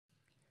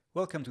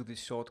Welcome to this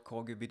short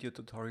KorGE video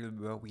tutorial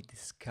where we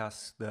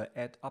discuss the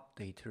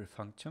addupdater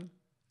function.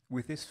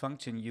 With this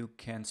function you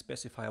can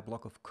specify a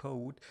block of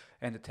code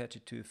and attach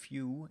it to a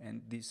view,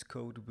 and this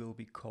code will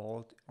be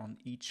called on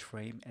each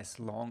frame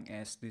as long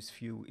as this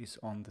view is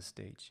on the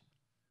stage.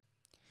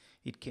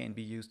 It can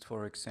be used,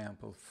 for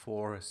example,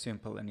 for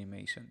simple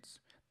animations.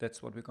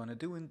 That's what we're going to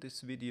do in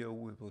this video.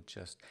 We will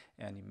just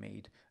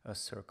animate a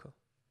circle.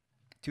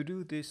 To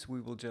do this,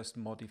 we will just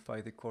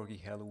modify the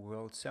KorGE Hello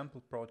World sample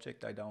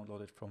project I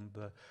downloaded from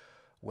the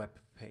web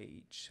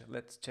page.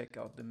 Let's check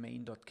out the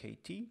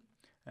main.kt,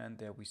 and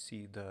there we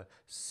see the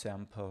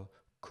sample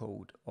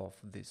code of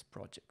this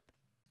project.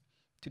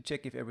 To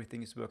check if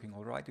everything is working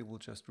alright, we will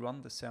just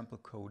run the sample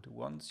code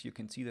once. You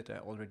can see that I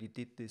already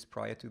did this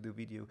prior to the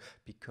video,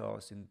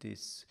 because in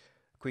this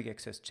quick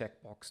access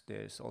checkbox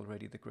there's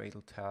already the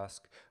Gradle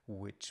task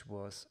which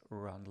was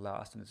run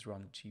last, and it's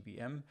run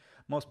GBM.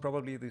 Most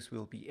probably this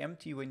will be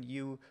empty when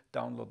you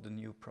download the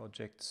new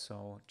project,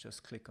 so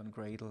just click on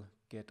Gradle,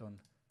 get on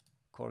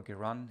KorGE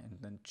run, and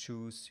then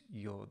choose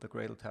the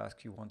Gradle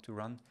task you want to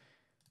run.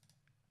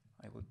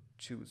 I will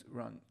choose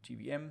run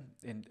GBM,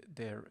 and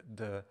there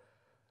the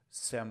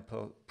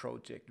sample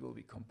project will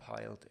be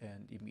compiled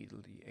and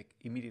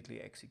immediately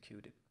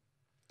executed.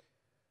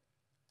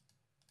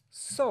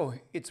 So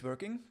it's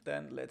working.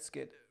 Then let's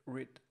get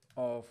rid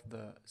of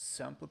the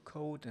sample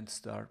code and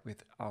start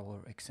with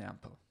our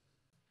example.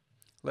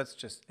 Let's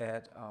just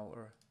add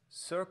our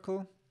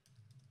circle.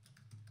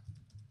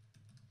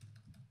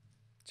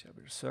 Shall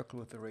we circle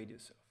with a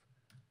radius of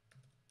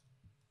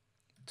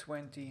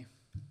 20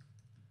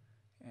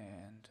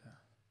 and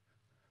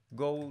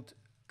gold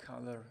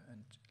color,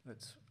 and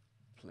let's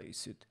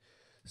place it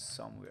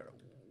somewhere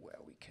where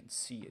we can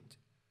see it.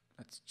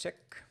 Let's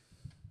check.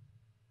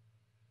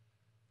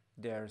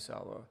 There's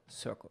our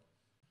circle.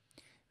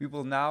 We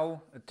will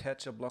now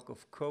attach a block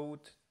of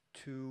code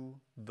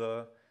to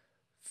the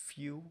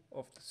view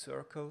of the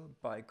circle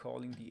by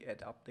calling the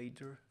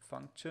addupdater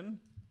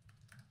function.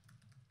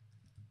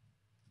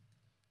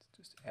 It's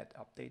just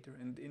addupdater,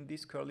 and in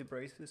these curly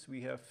braces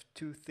we have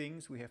two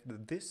things. We have the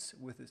this,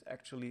 which is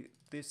actually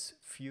this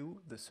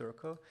view, the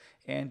circle,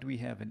 and we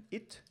have an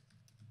it,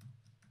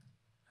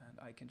 and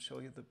I can show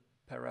you the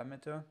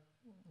parameter,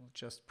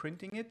 just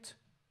printing it.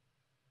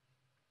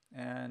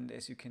 And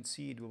as you can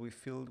see, it will be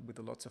filled with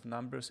lots of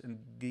numbers, and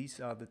these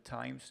are the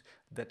times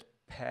that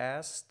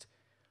passed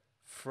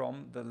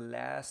from the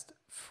last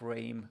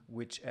frame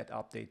which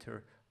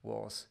addupdater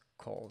was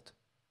called.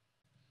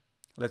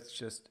 Let's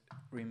just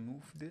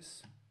remove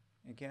this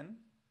again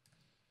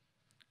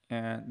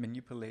and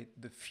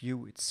manipulate the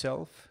view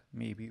itself,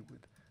 maybe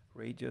with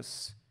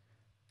radius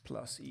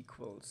plus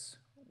equals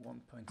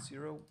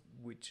 1.0,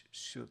 which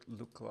should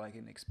look like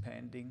an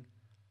expanding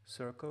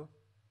circle.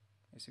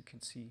 As you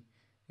can see,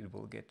 it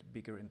will get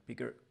bigger and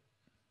bigger.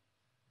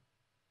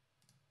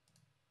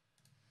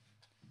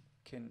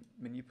 Can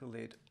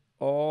manipulate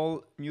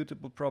all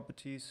mutable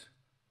properties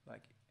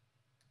like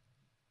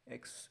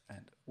x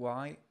and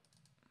y,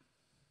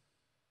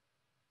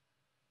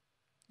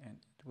 and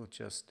it will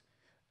just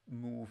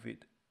move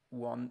it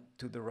one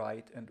to the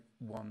right and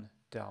one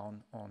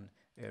down on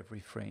every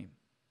frame.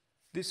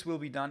 This will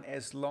be done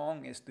as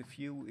long as the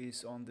view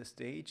is on the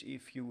stage.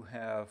 If you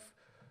have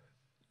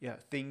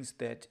things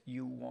that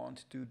you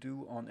want to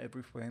do on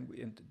every frame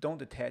and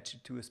don't attach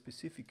it to a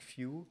specific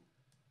view,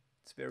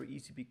 it's very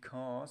easy,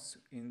 because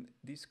in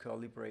these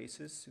curly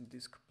braces, in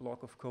this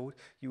block of code,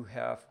 you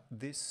have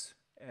this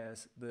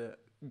as the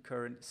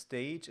current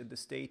stage, and the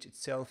stage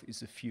itself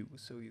is a view.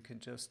 So you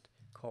can just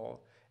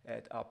call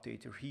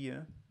addupdater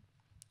here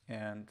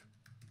and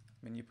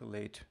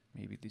manipulate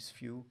maybe this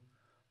view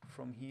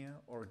from here,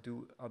 or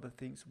do other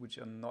things which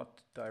are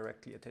not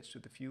directly attached to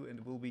the view,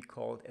 and will be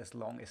called as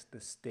long as the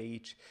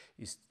stage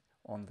is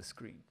on the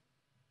screen.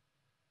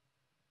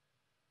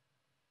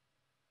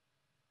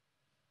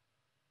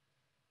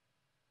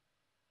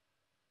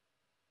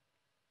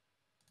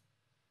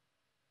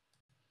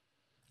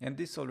 And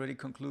this already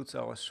concludes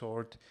our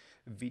short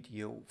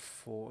video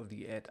for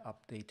the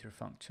addupdater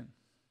function.